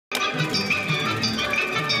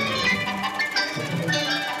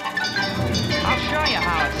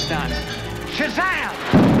Shazam!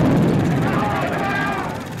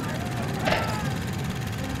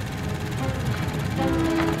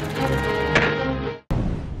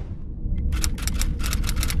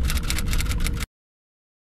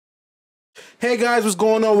 Hey guys, what's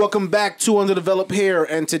going on? Welcome back to Underdeveloped here,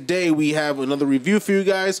 and today we have another review for you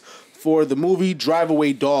guys for the movie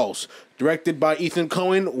Drive-Away Dolls, directed by Ethan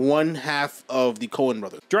Coen, one half of the Coen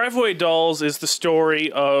brothers. Drive-Away Dolls is the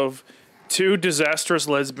story of two disastrous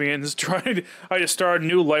lesbians trying to start a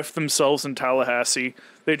new life for themselves in Tallahassee.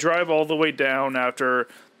 They drive all the way down after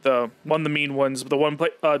one of the mean ones,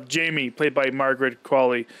 Jamie, played by Margaret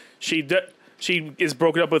Qualley. She is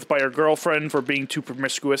broken up with by her girlfriend for being too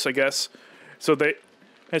promiscuous, I guess. So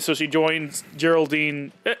she joins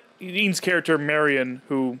Geraldine's character Marian,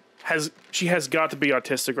 who has got to be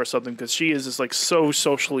autistic or something because she is just like so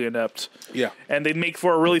socially inept. Yeah, and they make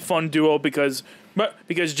for a really fun duo because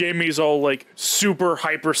Jamie's all like super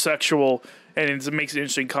hypersexual and it makes an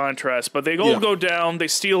interesting contrast. But they all go down. They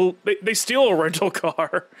steal a rental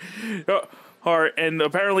car, and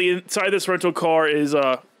apparently inside this rental car is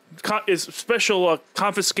special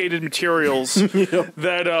confiscated materials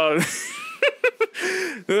that.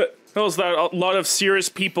 That a lot of serious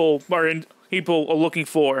people are looking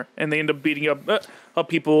for, and they end up beating up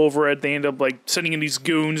people over it. They end up like sending in these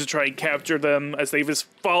goons to try and capture them as they just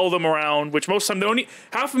follow them around. Which most of the time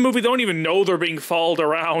half the movie they don't even know they're being followed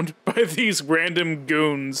around by these random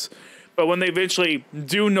goons. But when they eventually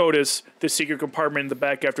do notice the secret compartment in the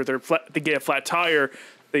back after they get a flat tire,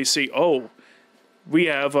 they see, oh, we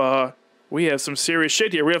have some serious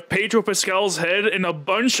shit here. We have Pedro Pascal's head and a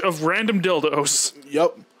bunch of random dildos.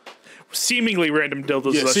 Yep. Seemingly random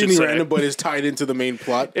dildos, yeah, seemingly random, but it's tied into the main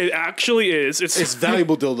plot. It actually is. It's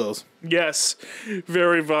valuable dildos. Yes,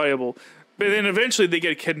 very valuable. But then eventually they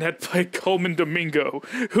get kidnapped by Colman Domingo,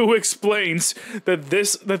 who explains that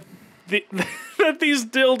that these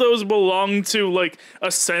dildos belong to like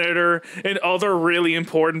a senator and other really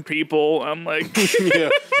important people. I'm like, yeah,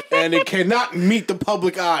 and it cannot meet the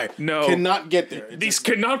public eye. No, cannot get there. These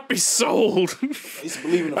cannot be sold. I used to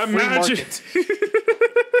believe in a free market.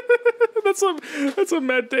 That's what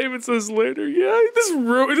Matt Damon says later. Yeah,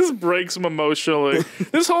 it just breaks him emotionally.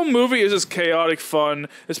 This whole movie is just chaotic fun,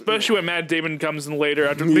 especially when Matt Damon comes in later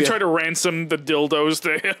after they try to ransom the dildos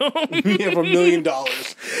to him. Yeah, for $1 million.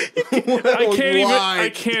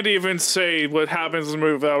 I can't even say what happens in the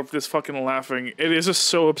movie without just fucking laughing. It is just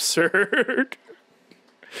so absurd.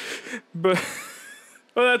 But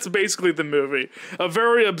well, that's basically the movie. A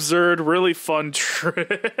very absurd, really fun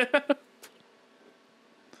trip.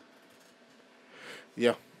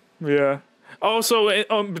 Yeah. Yeah. Also,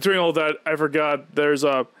 between all that, I forgot there's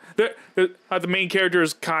the main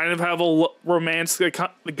characters kind of have a romance that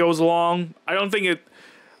goes along. I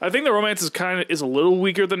think the romance is a little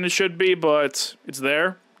weaker than it should be, but it's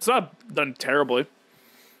there. It's not done terribly.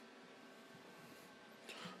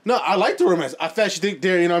 No, I like the romance. I actually think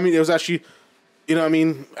there, it was actually,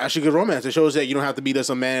 actually good romance. It shows that you don't have to be just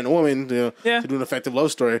a man and a woman to do an effective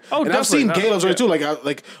love story. Oh, and I've seen gay love story too.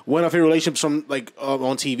 Like one of my favorite relationships from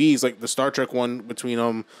on TV is like the Star Trek one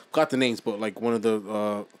between got the names, but like one of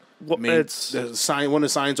the one of the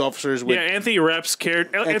science officers with Anthony Rapp's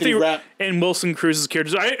character, Anthony Rapp and Wilson Cruz's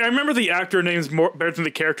characters. I remember the actor names better than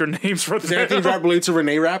the character names for them. Does Anthony Rapp relate to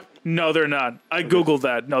Renee Rapp? No, they're not. I googled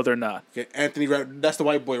that. No, they're not. Okay, Anthony Rapp, that's the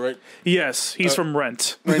white boy, right? Yes, he's from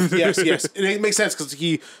Rent. Yes. It makes sense because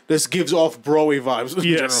he just gives off Broadway vibes. In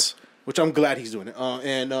general, which I'm glad he's doing it.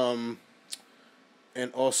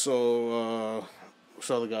 And also, what's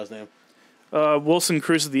the other guy's name? Wilson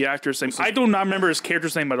Cruz is the actor's name. I do not remember his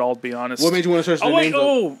character's name at all, to be honest. What made you want to search their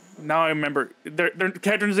names? Now I remember. Their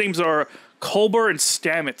characters' names are Colbert and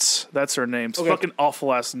Stamets. That's their names. Okay. Fucking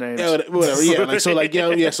awful ass names. Yeah, whatever.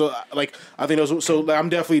 Yeah, so I think those. So I'm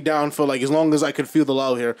definitely down for like as long as I could feel the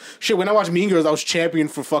love here. Shit, when I watched Mean Girls, I was champion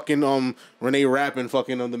for fucking Renee Rapp and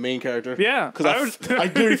fucking the main character. Yeah, because I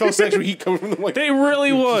literally felt sexual heat coming from the like. They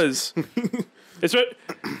really was. It's what.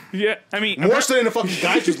 Yeah, I mean more so than the fucking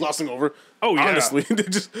guy she's lusting over. Oh yeah, honestly,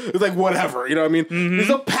 it's like whatever, you know what I mean? Mm-hmm. There's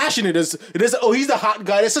no passion in this. It is. Oh, he's the hot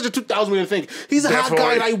guy. That's such a 2000 way to think. He's a hot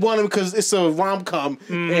guy, and I want him because it's a rom-com,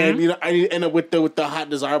 and I need to end up with the hot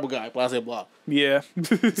desirable guy. Blah blah blah. Yeah.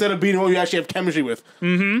 Instead of being who you actually have chemistry with.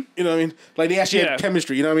 Mm-hmm. You know what I mean? Like they actually have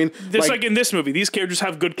chemistry. You know what I mean? Just like in this movie, these characters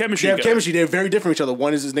have good chemistry. They have chemistry. They're very different from each other.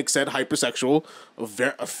 One is, as Nick said, hypersexual,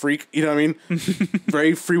 a freak. You know what I mean?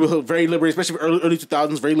 Very free with, very liberated, especially early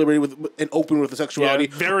 2000s. Very liberated with and open with the sexuality.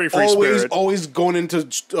 Yeah, very free spirit. Always going into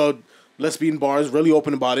lesbian bars, really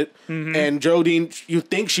open about it. Mm-hmm. And Geraldine, you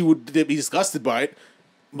think she would be disgusted by it.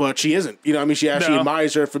 But she isn't. You know what I mean? She actually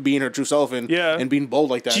admires her for being her true self and being bold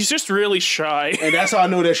like that. She's just really shy. And that's how I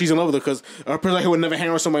know that she's in love with her, because a person like her would never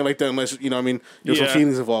hang with somebody like that unless, you know what I mean, there's some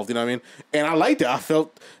feelings involved, you know what I mean? And I liked it. I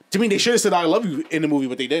felt, to me, they should have said I love you in the movie,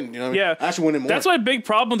 but they didn't, you know what I mean? I actually wanted more. That's my big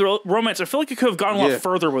problem with the romance. I feel like it could have gone a lot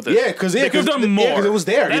further with it. Yeah, because they could have done more. Because it was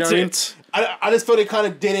there, that's you know what I mean? I just felt it kind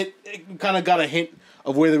of did it kind of got a hint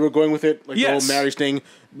of where they were going with it, like the whole marriage thing,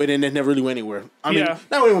 but then it never really went anywhere. I mean,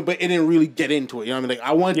 not anywhere, but it didn't really get into it. You know what I mean? Like,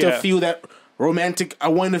 I wanted to feel that romantic. I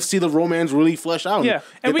wanted to see the romance really flesh out. Yeah,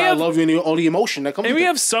 and I love you and all the emotion that comes. And with we it.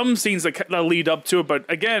 have some scenes that lead up to it, but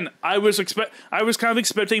again, I was kind of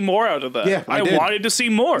expecting more out of that. Yeah, I wanted to see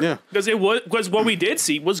more. Yeah, because what we did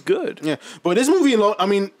see was good. Yeah, but this movie alone, I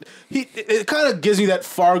mean, it kind of gives me that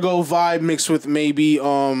Fargo vibe mixed with maybe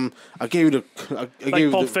I gave you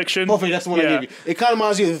Pulp Fiction. Pulp Fiction, that's the one I gave you. It kind of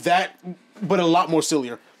reminds you of that, but a lot more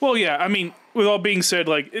sillier. Well, yeah, I mean, with all being said,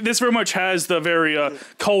 like, this very much has the very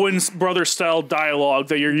Coen's brother style dialogue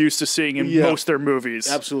that you're used to seeing in most of their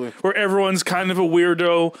movies. Absolutely. Where everyone's kind of a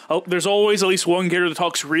weirdo. There's always at least one character that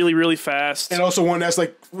talks really, really fast. And also one that's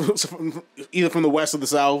like either from the west or the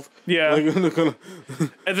south. Yeah. And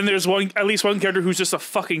then there's at least one character who's just a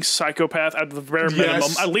fucking psychopath at the bare minimum.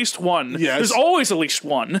 At least one. Yes. There's always at least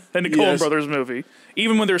one in the Coen brothers movie.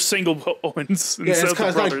 Even when they're single Owens instead of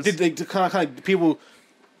the brothers. They kind of people...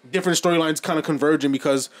 different storylines kind of converging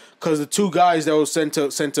because the two guys that were sent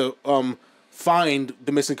to find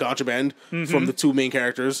the missing contraband from the two main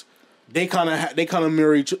characters, they kind of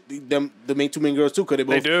mirror the two main girls too, because they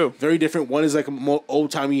both very different. One is like a more old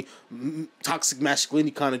timey toxic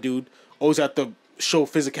masculinity kind of dude, always have to show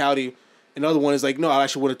physicality. Another one is like, no, I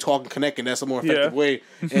actually want to talk and connect, and that's a more effective way.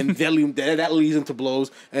 And that leads him to blows.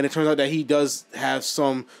 And it turns out that he does have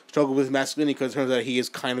some struggle with masculinity, because it turns out he is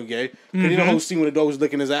kind of gay. You know the whole scene when the dog was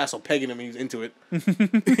licking his ass or pegging him, and he's into it.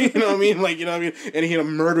 You know what I mean? Like, you know what I mean? And he ended up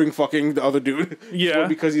murdering fucking the other dude. Yeah.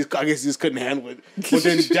 Because I guess he just couldn't handle it. But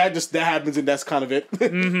then that happens, and that's kind of it. He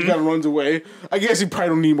kind of runs away. I guess he probably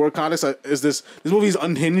don't need more context. This movie is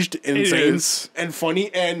unhinged and insane and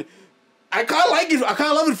funny, and I kind of like it. I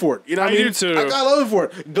kind of love it for it. You know what I mean? do too. I kind of love it for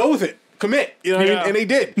it. Go with it. Commit. You know what I mean? And they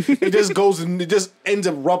did. It just goes and it just ends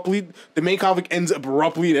abruptly. The main conflict ends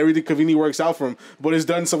abruptly, and everything conveniently works out for him. But it's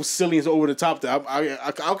done so silly and so over the top that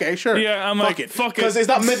okay, sure. Yeah, I'm like, fuck it. Because it's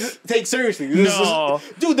not meant to take seriously. No.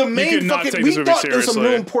 Dude, the main fucking... We thought there was some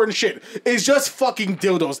real important shit. It's just fucking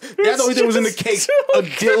dildos. That's the only thing that was in the cake. A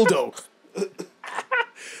dildo.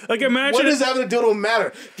 Like, imagine... What does having a dildo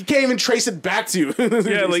matter? You can't even trace it back to you.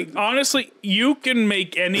 Yeah, like, honestly, you can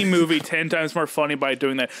make any movie 10 times more funny by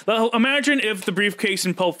doing that. Imagine if the briefcase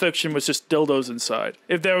in Pulp Fiction was just dildos inside.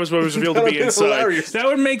 If that was what was revealed to be inside. Hilarious. That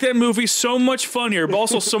would make that movie so much funnier, but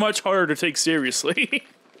also so much harder to take seriously.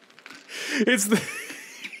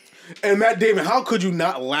 And Matt Damon, how could you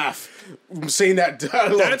not laugh saying that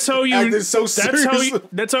dialogue? That's how you. So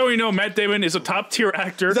that's how we know Matt Damon is a top tier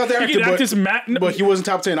actor. He's not the actor, but he wasn't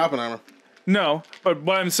top 10 in Oppenheimer. No, but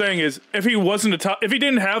what I'm saying is, if he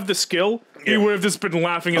didn't have the skill, he would have just been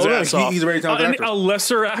laughing his ass off. He's a very talented actor. A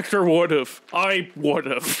lesser actor would have. I would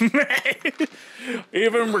have.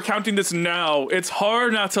 Even recounting this now, it's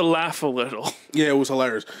hard not to laugh a little. Yeah, it was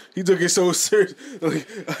hilarious. He took it so serious. Like,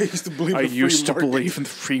 I used to believe. Believe in the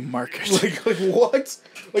free market. Like what?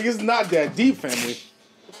 Like, it's not that deep, family.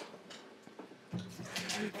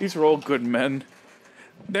 These are all good men.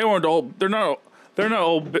 They're not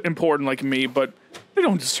all important like me, but they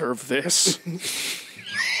don't deserve this.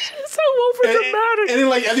 It's so overdramatic. And then,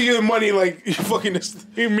 like, after you get the money, like, you fucking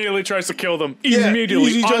he immediately tries to kill them.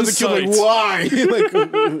 Immediately, he tries to kill. Like, why?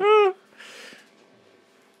 Like,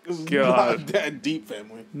 it's not that deep,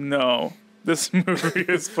 family. No, this movie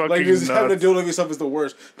is fucking like, just nuts. having to deal with yourself is the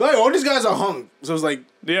worst. But like, all these guys are hung, so it's like,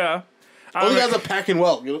 all these guys are packing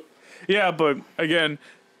well. You know? Yeah, but again,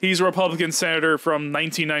 he's a Republican senator from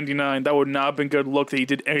 1999. That would not have been good look that he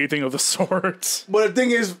did anything of the sort. But the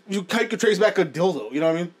thing is, you could trace back a dildo. You know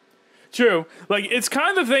what I mean? True. Like, it's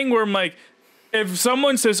kind of the thing where I'm like, if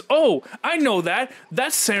someone says, "Oh, I know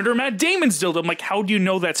that's Senator Matt Damon's dildo," I'm like, how do you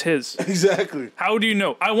know that's his? Exactly. How do you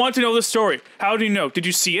know? I want to know the story. How do you know? Did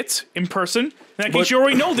you see it in person? In that case, you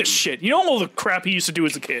already know this shit. You know all the crap he used to do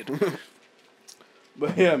as a kid.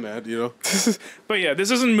 But yeah, man, you know. But yeah,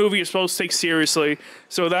 this isn't a movie you're supposed to take seriously.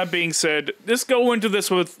 So that being said, just go into this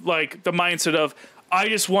with like the mindset of, I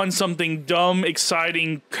just want something dumb,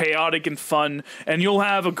 exciting, chaotic, and fun, and you'll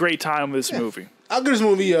have a great time with this movie. I'll give this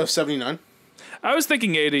movie 79. I was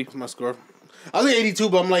thinking 80. That's my score. I was thinking 82,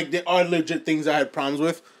 but I'm like, there are legit things I had problems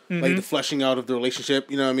with. Like the fleshing out of the relationship,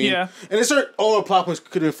 you know what I mean? Yeah. And there's certain plot points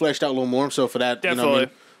could have fleshed out a little more, so for that, definitely. You know what I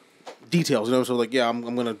mean? Details, you know, so like, yeah, I'm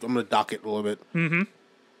gonna dock it a little bit.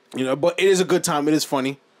 You know, but it is a good time. It is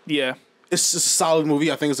funny. Yeah. It's just a solid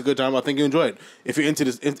movie. I think it's a good time. I think you enjoy it. If you're into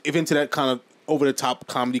this, if into that kind of over the top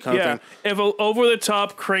comedy kind of thing. If a over the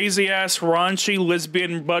top, crazy ass, raunchy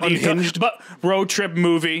lesbian buddy road trip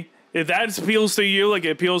movie, if that appeals to you like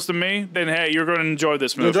it appeals to me, then hey, you're going to enjoy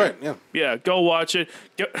this movie. Enjoy it, yeah. Yeah, go watch it.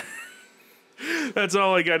 That's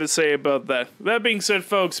all I got to say about that. That being said,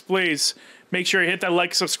 folks, please make sure you hit that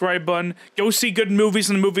like, subscribe button. Go see good movies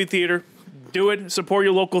in the movie theater. Do it. Support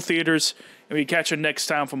your local theaters. And we catch you next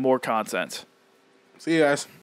time for more content. See you guys.